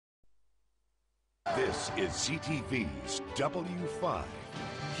This is CTV's W5.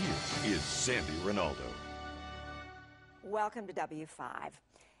 Here is Sandy Ronaldo. Welcome to W5.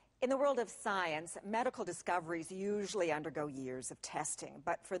 In the world of science, medical discoveries usually undergo years of testing.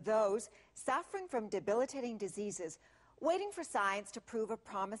 But for those suffering from debilitating diseases, waiting for science to prove a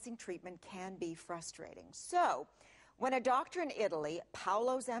promising treatment can be frustrating. So, when a doctor in Italy,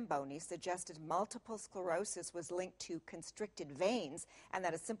 Paolo Zamboni, suggested multiple sclerosis was linked to constricted veins and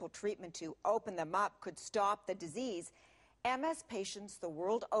that a simple treatment to open them up could stop the disease, MS patients the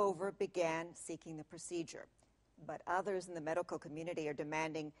world over began seeking the procedure. But others in the medical community are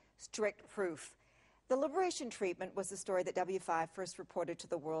demanding strict proof. The Liberation treatment was the story that W5 first reported to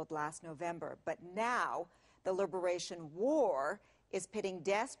the world last November. But now, the Liberation war is pitting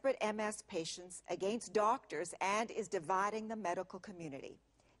desperate MS patients against doctors and is dividing the medical community.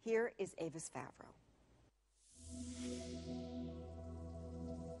 Here is Avis Favreau.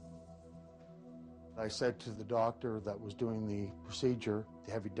 I said to the doctor that was doing the procedure,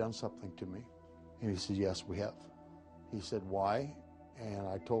 "Have you done something to me?" And he said, "Yes, we have." He said, "Why?" And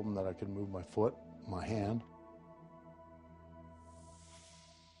I told him that I could move my foot, my hand.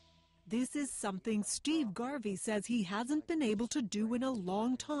 This is something Steve Garvey says he hasn't been able to do in a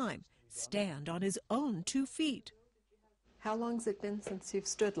long time, stand on his own 2 feet. How long's it been since you've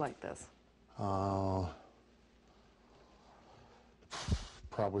stood like this?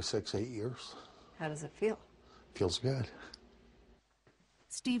 Probably 6, 8 years. How does it feel? Feels good.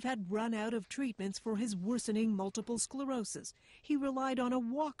 Steve had run out of treatments for his worsening multiple sclerosis. He relied on a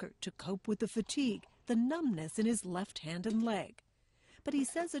walker to cope with the fatigue, the numbness in his left hand and leg. But he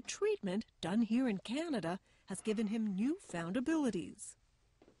says a treatment done here in Canada has given him newfound abilities.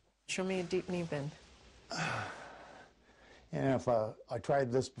 Show me a deep knee bend. And if I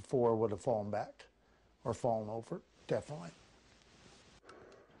tried this before, I would have fallen back or fallen over, definitely.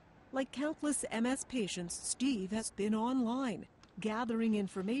 Like countless MS patients, Steve has been online, gathering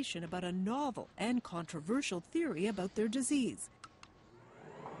information about a novel and controversial theory about their disease,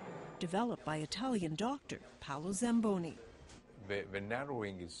 developed by Italian doctor Paolo Zamboni. The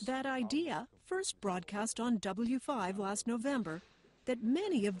narrowing is... That idea, first broadcast on W5 last November, that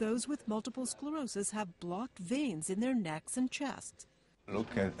many of those with multiple sclerosis have blocked veins in their necks and chests.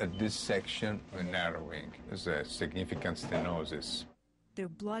 Look at this section, the narrowing. There's a significant stenosis. Their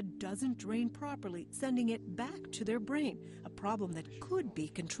blood doesn't drain properly, sending it back to their brain, a problem that could be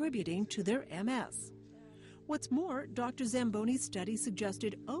contributing to their MS. What's more, Dr. Zamboni's study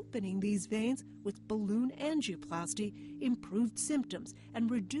suggested opening these veins with balloon angioplasty improved symptoms and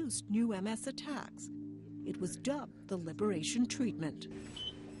reduced new MS attacks. It was dubbed the Liberation treatment.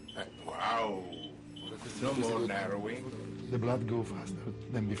 Wow! No more narrowing. The blood goes faster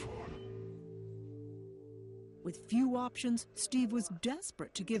than before. With few options, Steve was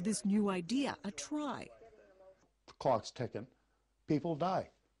desperate to give this new idea a try. The clock's ticking. People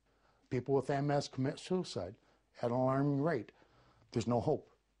die. People with MS commit suicide at an alarming rate. There's no hope.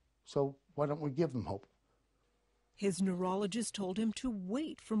 So why don't we give them hope? His neurologist told him to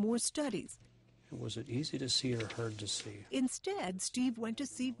wait for more studies. Was it easy to see or hard to see? Instead, Steve went to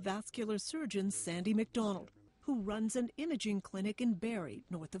see vascular surgeon Sandy McDonald, who runs an imaging clinic in Barrie,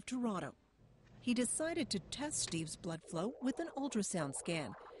 north of Toronto. He decided to test Steve's blood flow with an ultrasound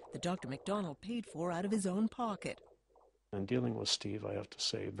scan that Dr. McDonald paid for out of his own pocket. In dealing with Steve, I have to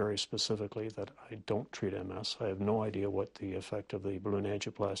say very specifically that I don't treat MS. I have no idea what the effect of the balloon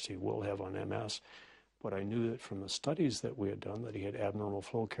angioplasty will have on MS, but I knew that from the studies that we had done that he had abnormal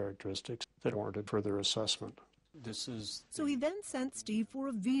flow characteristics that warranted further assessment. So he then sent Steve for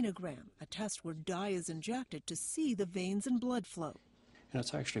a venogram, a test where dye is injected to see the veins and blood flow. And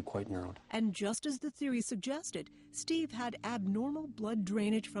it's actually quite narrowed. And just as the theory suggested, Steve had abnormal blood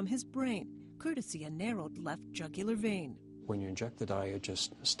drainage from his brain, courtesy a narrowed left jugular vein. When you inject the dye, it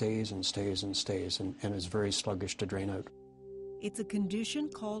just stays and stays and stays and is very sluggish to drain out. It's a condition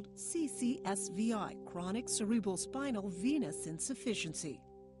called CCSVI, chronic cerebral spinal venous insufficiency.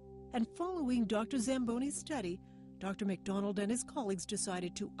 And following Dr. Zamboni's study, Dr. McDonald and his colleagues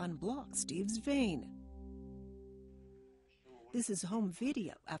decided to unblock Steve's vein. This is home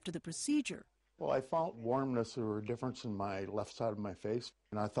video after the procedure. Well, I felt warmness or a difference in my left side of my face,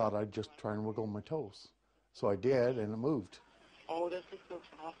 and I thought I'd just try and wiggle my toes. So I did, and it moved. Oh, this is so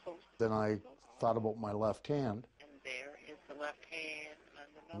awesome. Then I thought about my left hand. And there is the left hand.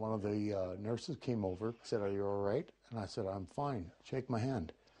 One of the nurses came over, said, "Are you all right?" And I said, "I'm fine. Shake my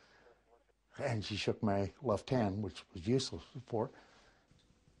hand." And she shook my left hand, which was useless before.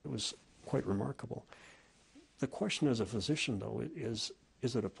 It was quite remarkable. The question as a physician, though, is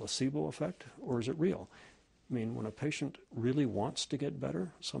it a placebo effect or is it real? I mean, when a patient really wants to get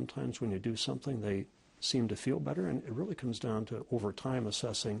better, sometimes when you do something, they seem to feel better, and it really comes down to, over time,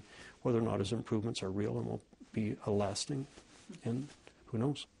 assessing whether or not his improvements are real and will be lasting, and who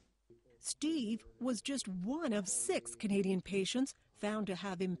knows. Steve was just one of 6 Canadian patients found to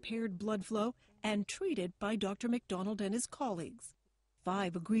have impaired blood flow and treated by Dr. McDonald and his colleagues.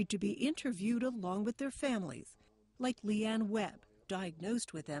 5 agreed to be interviewed along with their families, like Leanne Webb,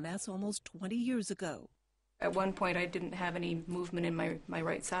 diagnosed with MS almost 20 years ago. At one point, I didn't have any movement in my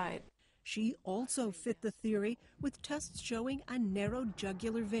right side. She also fit the theory with tests showing a narrow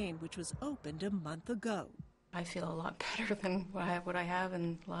jugular vein, which was opened a month ago. I feel a lot better than what I have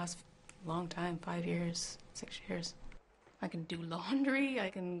in the last long time, 5 years, 6 years. I can do laundry,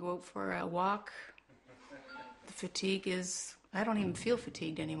 I can go out for a walk. The fatigue is, I don't even feel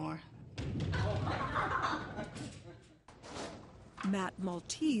fatigued anymore. Matt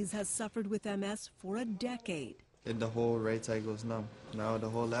Maltese has suffered with MS for a decade. The whole right side goes numb. Now the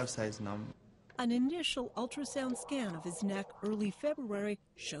whole left side's numb. An initial ultrasound scan of his neck early February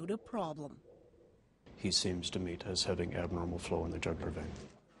showed a problem. He seems to me as having abnormal flow in the jugular vein.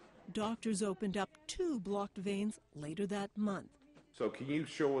 Doctors opened up 2 blocked veins later that month. So can you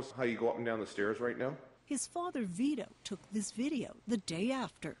show us how you go up and down the stairs right now? His father, Vito, took this video the day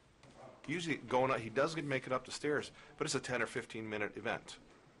after. Usually going up, he does make it up the stairs, but it's a 10 or 15 minute event.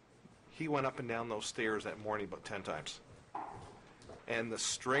 He went up and down those stairs that morning about 10 times. And the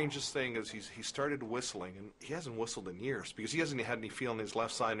strangest thing is he started whistling, and he hasn't whistled in years because he hasn't had any feeling in his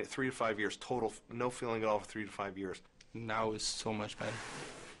left side in 3 to 5 years total, no feeling at all for 3 to 5 years. Now it's so much better.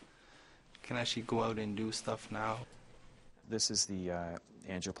 Can actually go out and do stuff now. This is the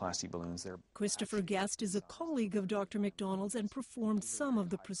angioplasty balloons there. Christopher Guest is a colleague of Dr. McDonald's and performed some of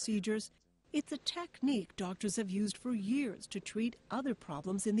the procedures. It's a technique doctors have used for years to treat other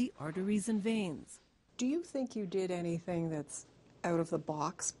problems in the arteries and veins. Do you think you did anything that's out of the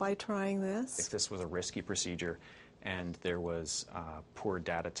box by trying this? If this was a risky procedure and there was poor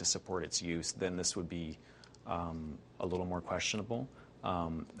data to support its use, then this would be a little more questionable.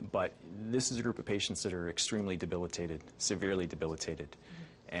 But this is a group of patients that are extremely debilitated, severely debilitated.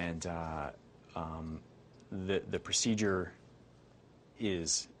 And the procedure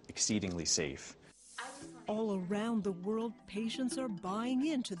is exceedingly safe. All around the world, patients are buying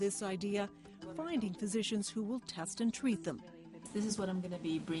into this idea, finding physicians who will test and treat them. This is what I'm going to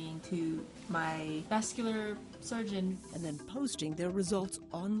be bringing to my vascular surgeon. And then posting their results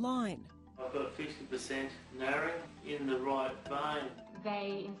online. I've got a 50% narrowing in the right vein.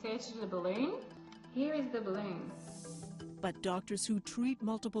 They inserted a balloon. Here is the balloon. But doctors who treat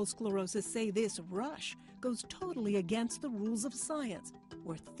multiple sclerosis say this rush goes totally against the rules of science,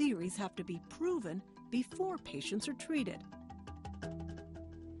 where theories have to be proven before patients are treated.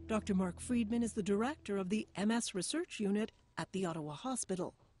 Dr. Mark Friedman is the director of the MS Research Unit at the Ottawa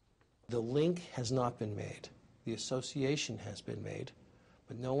Hospital. The link has not been made. The association has been made,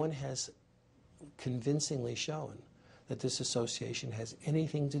 but no one has convincingly shown that this association has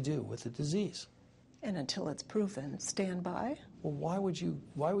anything to do with the disease. And until it's proven, stand by? Well, why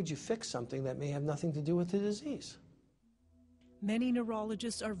would you fix something that may have nothing to do with the disease? Many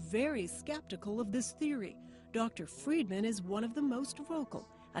neurologists are very skeptical of this theory. Dr. Friedman is one of the most vocal,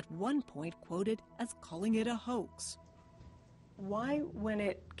 at one point quoted as calling it a hoax. Why, when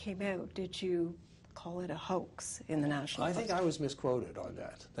it came out, did you call it a hoax in the National Post? I think I was misquoted on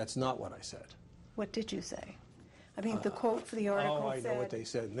that. That's not what I said. What did you say? I mean, the quote for the article I know what they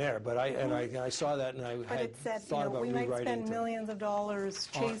said in there, but I saw that and I had thought about rewriting it. We might spend millions of dollars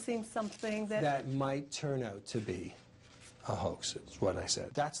chasing something that might turn out to be a hoax, is what I said.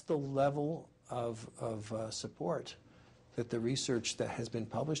 That's the level of support that the research that has been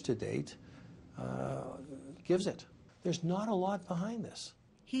published to date gives it. There's not a lot behind this.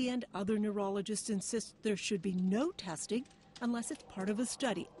 He and other neurologists insist there should be no testing unless it's part of a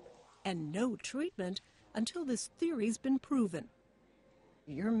study, and no treatment until this theory's been proven.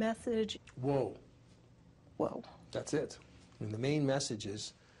 Your message? Whoa. Whoa. That's it. And the main message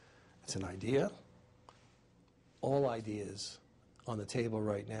is, it's an idea. All ideas on the table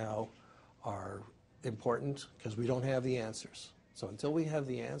right now are important because we don't have the answers. So until we have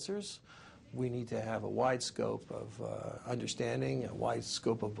the answers, we need to have a wide scope of understanding, a wide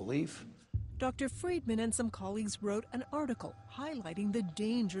scope of belief. Dr. Friedman and some colleagues wrote an article highlighting the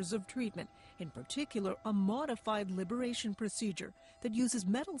dangers of treatment, in particular a modified liberation procedure that uses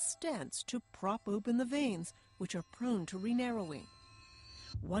metal stents to prop open the veins, which are prone to re-narrowing.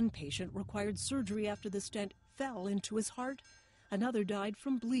 One patient required surgery after the stent fell into his heart. Another died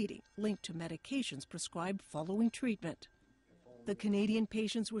from bleeding linked to medications prescribed following treatment. The Canadian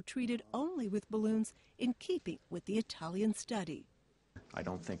patients were treated only with balloons in keeping with the Italian study. I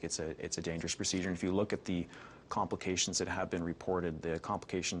don't think it's a dangerous procedure. And if you look at the complications that have been reported, the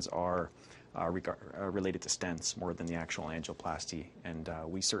complications are related to stents more than the actual angioplasty. And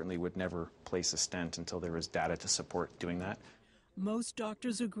we certainly would never place a stent until there was data to support doing that. Most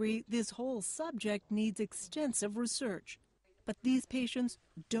doctors agree this whole subject needs extensive research. But these patients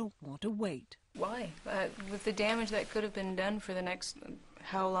don't want to wait. Why? With the damage that could have been done for the next,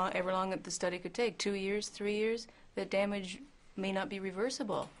 ever long that the study could take, 2 years, 3 years, the damage may not be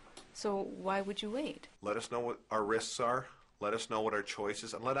reversible. So why would you wait? Let us know what our risks are, let us know what our choice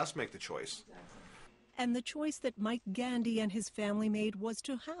is, and let us make the choice. And the choice that Mike Gandy and his family made was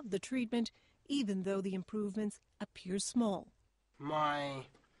to have the treatment, even though the improvements appear small. My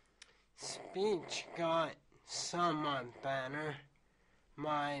speech got somewhat better.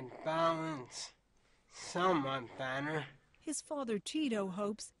 My balance somewhat better. His father Tito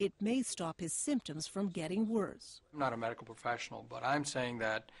hopes it may stop his symptoms from getting worse. I'm not a medical professional, but I'm saying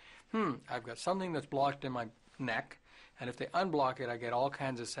that, I've got something that's blocked in my neck, and if they unblock it, I get all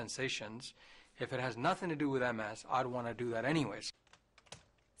kinds of sensations. If it has nothing to do with MS, I'd want to do that anyways.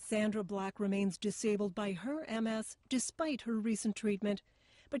 Sandra Black remains disabled by her MS despite her recent treatment,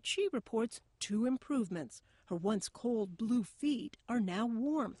 but she reports 2 improvements. Her once cold blue feet are now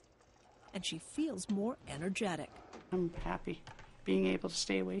warm, and she feels more energetic. I'm happy being able to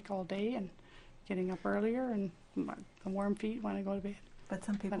stay awake all day and getting up earlier and the warm feet when I go to bed. But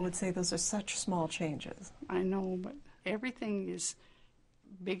some people would say those are such small changes. I know, but everything is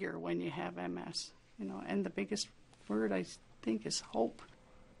bigger when you have MS, and the biggest word I think is hope.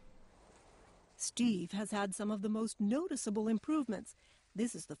 Steve has had some of the most noticeable improvements.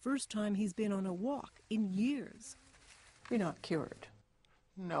 This is the first time he's been on a walk in years. You're not cured.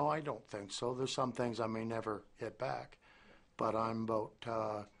 No, I don't think so. There's some things I may never get back, but I'm about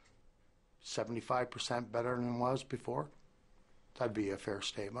 75% better than I was before. That'd be a fair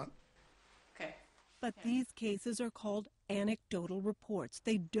statement. Okay. But these cases are called anecdotal reports.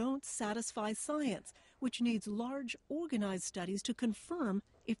 They don't satisfy science, which needs large, organized studies to confirm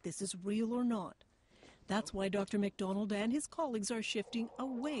if this is real or not. That's why Dr. McDonald and his colleagues are shifting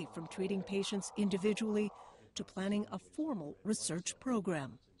away from treating patients individually to planning a formal research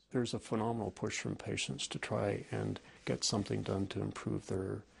program. There's a phenomenal push from patients to try and get something done to improve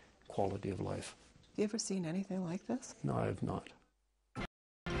their quality of life. Have you ever seen anything like this? No, I have not.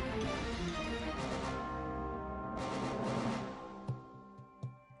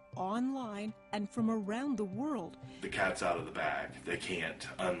 Online and from around the world. The cat's out of the bag. They can't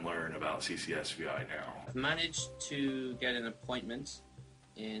unlearn about CCSVI now. I've managed to get an appointment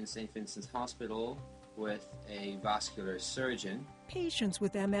in St. Vincent's Hospital with a vascular surgeon. Patients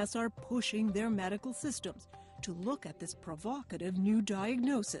with MS are pushing their medical systems to look at this provocative new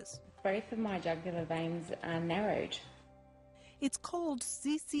diagnosis. Both of my jugular veins are narrowed. It's called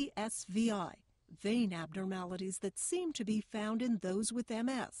CCSVI, vein abnormalities that seem to be found in those with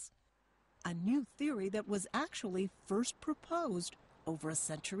MS. A new theory that was actually first proposed over a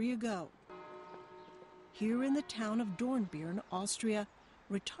century ago. Here in the town of Dornbirn, Austria,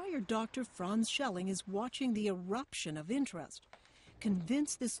 retired Dr. Franz Schelling is watching the eruption of interest,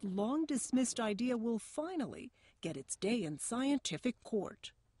 convinced this long-dismissed idea will finally get its day in scientific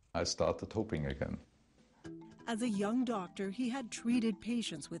court. I started hoping again. As a young doctor, he had treated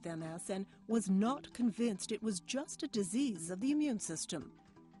patients with MS and was not convinced it was just a disease of the immune system.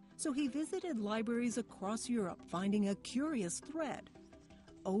 So he visited libraries across Europe, finding a curious thread.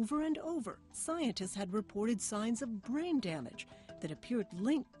 Over and over, scientists had reported signs of brain damage that appeared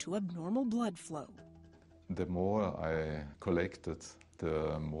linked to abnormal blood flow. The more I collected,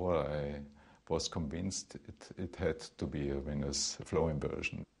 the more I was convinced it had to be a venous flow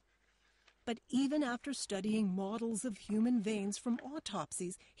inversion. But even after studying models of human veins from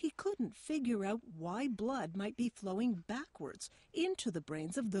autopsies, he couldn't figure out why blood might be flowing backwards into the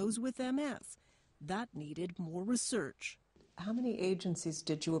brains of those with MS. That needed more research. How many agencies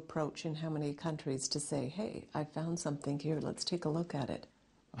did you approach in how many countries to say, hey, I found something here, let's take a look at it?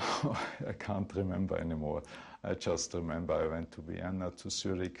 I can't remember anymore. I just remember I went to Vienna, to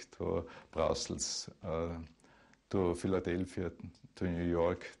Zurich, to Brussels, to Philadelphia, to New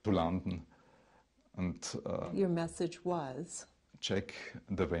York, to London. And your message was? Check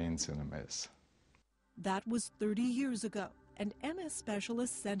the veins in MS. That was 30 years ago, and MS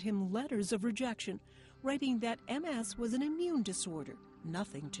specialists sent him letters of rejection, writing that MS was an immune disorder,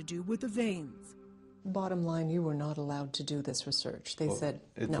 nothing to do with the veins. Bottom line, you were not allowed to do this research. They said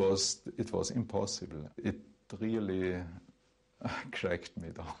it no. It was impossible. It really cracked me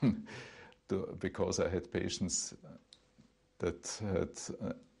down because I had patients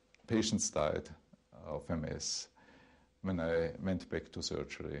that patients died of MS when I went back to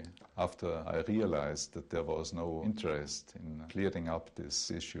surgery, after I realized that there was no interest in clearing up this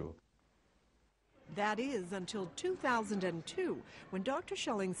issue. That is until 2002, when Dr.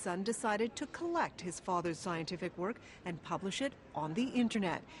 Schelling's son decided to collect his father's scientific work and publish it on the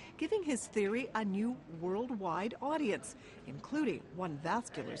internet, giving his theory a new worldwide audience, including one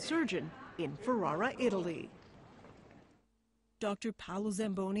vascular surgeon in Ferrara, Italy. Dr. Paolo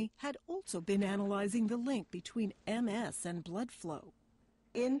Zamboni had also been analyzing the link between MS and blood flow.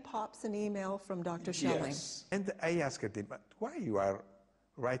 In pops an email from Dr. Schelling. Yes. And I asked him, why you are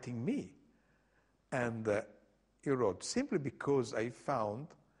writing me? And he wrote, simply because I found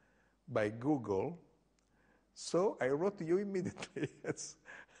by Google, so I wrote to you immediately.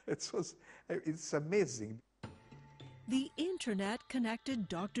 It's amazing. The internet connected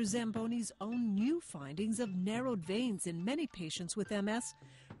Dr. Zamboni's own new findings of narrowed veins in many patients with MS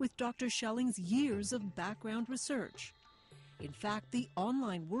with Dr. Schelling's years of background research. In fact, the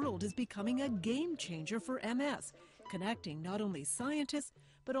online world is becoming a game changer for MS, connecting not only scientists,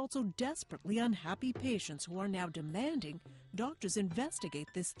 but also desperately unhappy patients who are now demanding doctors investigate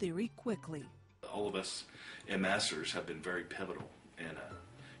this theory quickly. All of us MSers have been very pivotal in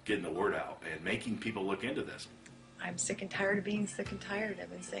getting the word out and making people look into this. I'm sick and tired of being sick and tired.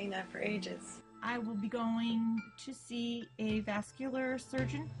 I've been saying that for ages. I will be going to see a vascular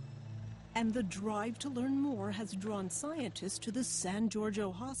surgeon. And the drive to learn more has drawn scientists to the San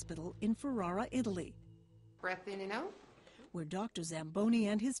Giorgio Hospital in Ferrara, Italy. Breath in and out. Where Dr. Zamboni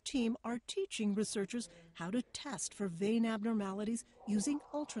and his team are teaching researchers how to test for vein abnormalities using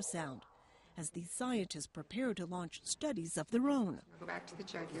ultrasound, as these scientists prepare to launch studies of their own. Go back to the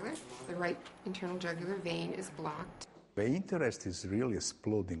jugular. The right internal jugular vein is blocked. The interest is really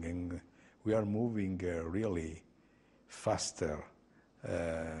exploding, and we are moving really faster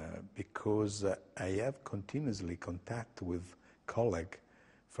because I have continuously contact with colleagues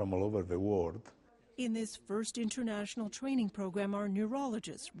from all over the world. In this first international training program are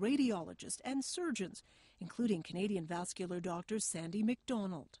neurologists, radiologists, and surgeons, including Canadian vascular doctor Sandy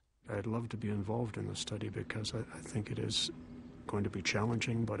McDonald. I'd love to be involved in the study because I think it is going to be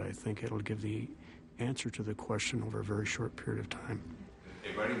challenging, but I think it'll give the answer to the question over a very short period of time.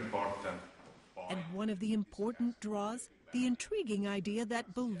 A very important And one of the important draws, the intriguing idea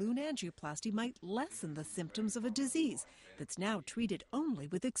that balloon angioplasty might lessen the symptoms of a disease that's now treated only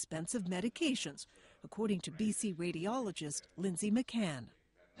with expensive medications, according to BC radiologist Lindsay McCann.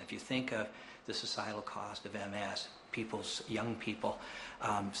 If you think of the societal cost of MS, young people,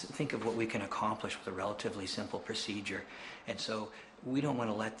 think of what we can accomplish with a relatively simple procedure. And so we don't want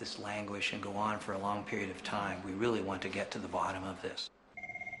to let this languish and go on for a long period of time. We really want to get to the bottom of this.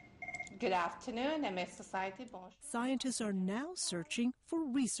 Good afternoon, MS Society. Bonjour. Scientists are now searching for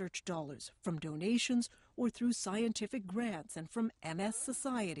research dollars from donations or through scientific grants and from MS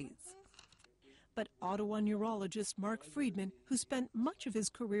societies. But Ottawa neurologist Mark Friedman, who spent much of his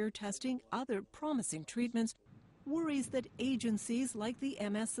career testing other promising treatments, worries that agencies like the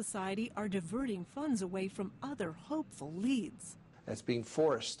MS Society are diverting funds away from other hopeful leads. That's being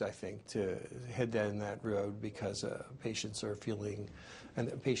forced, I think, to head down that road because patients are feeling, and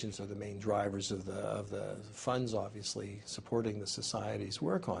the patients are the main drivers of the funds, obviously, supporting the society's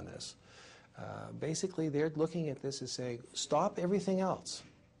work on this. Basically, they're looking at this as saying, stop everything else.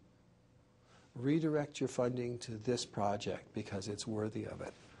 Redirect your funding to this project because it's worthy of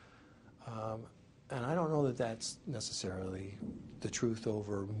it. And I don't know that that's necessarily the truth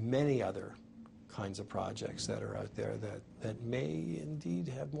over many other kinds of projects that are out there that may indeed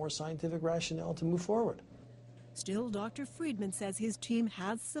have more scientific rationale to move forward. Still, Dr. Friedman says his team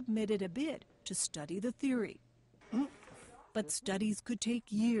has submitted a bid to study the theory. But studies could take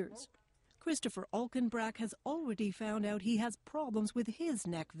years. Christopher Alkenbrack has already found out he has problems with his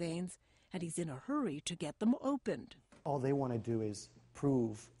neck veins, and he's in a hurry to get them opened. All they want to do is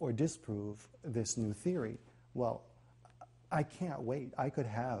prove or disprove this new theory. Well, I can't wait. I could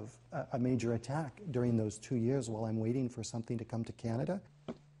have a major attack during those 2 years while I'm waiting for something to come to Canada.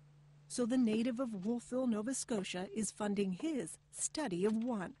 So the native of Wolfville, Nova Scotia, is funding his study of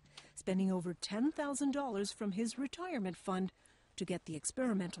one, spending over $10,000 from his retirement fund to get the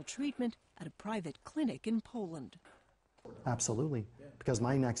experimental treatment at a private clinic in Poland. Absolutely, because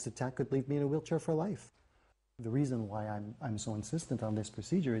my next attack could leave me in a wheelchair for life. The reason why I'm so insistent on this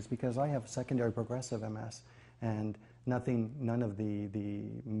procedure is because I have secondary progressive MS, and none of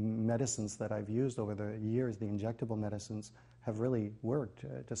the medicines that I've used over the years, the injectable medicines, have really worked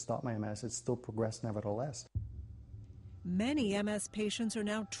to stop my MS. It's still progressed nevertheless. Many MS patients are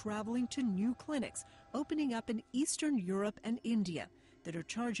now traveling to new clinics opening up in Eastern Europe and India that are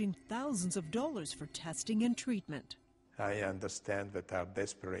charging thousands of dollars for testing and treatment. I understand that are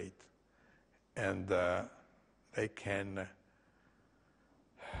desperate, and they can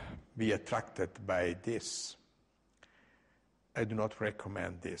be attracted by this. I do not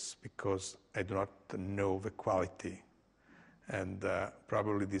recommend this because I do not know the quality, and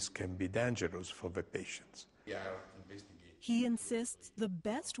probably this can be dangerous for the patients. He insists the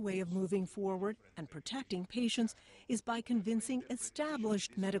best way of moving forward and protecting patients is by convincing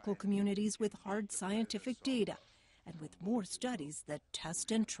established medical communities with hard scientific data and with more studies that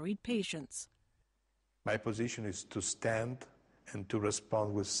test and treat patients. My position is to stand and to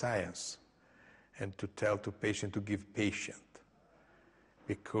respond with science and to tell to patient to give patient,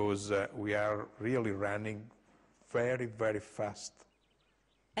 because we are really running very, very fast.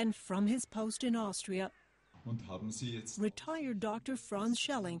 And from his post in Austria, retired Dr. Franz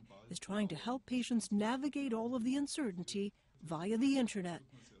Schelling is trying to help patients navigate all of the uncertainty via the internet,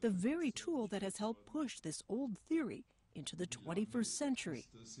 the very tool that has helped push this old theory into the 21st century.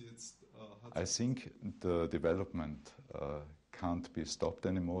 I think the development can't be stopped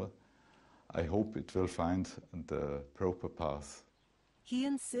anymore. I hope it will find the proper path. He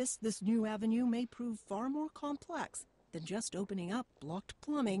insists this new avenue may prove far more complex than just opening up blocked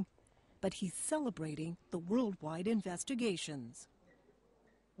plumbing, but he's celebrating the worldwide investigations.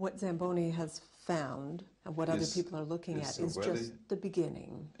 What Zamboni has found and what other people are looking at is just the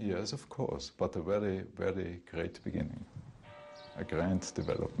beginning. Yes, of course, but a very, very great beginning, a grand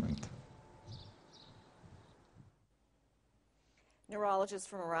development. Neurologists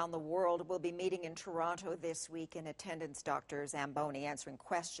from around the world will be meeting in Toronto this week. In attendance, Dr. Zamboni answering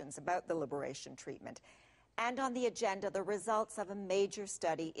questions about the liberation treatment. And on the agenda, the results of a major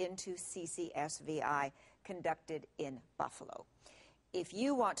study into CCSVI conducted in Buffalo. If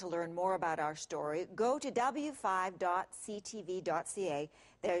you want to learn more about our story, go to w5.ctv.ca.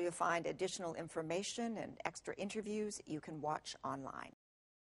 There you'll find additional information and extra interviews you can watch online.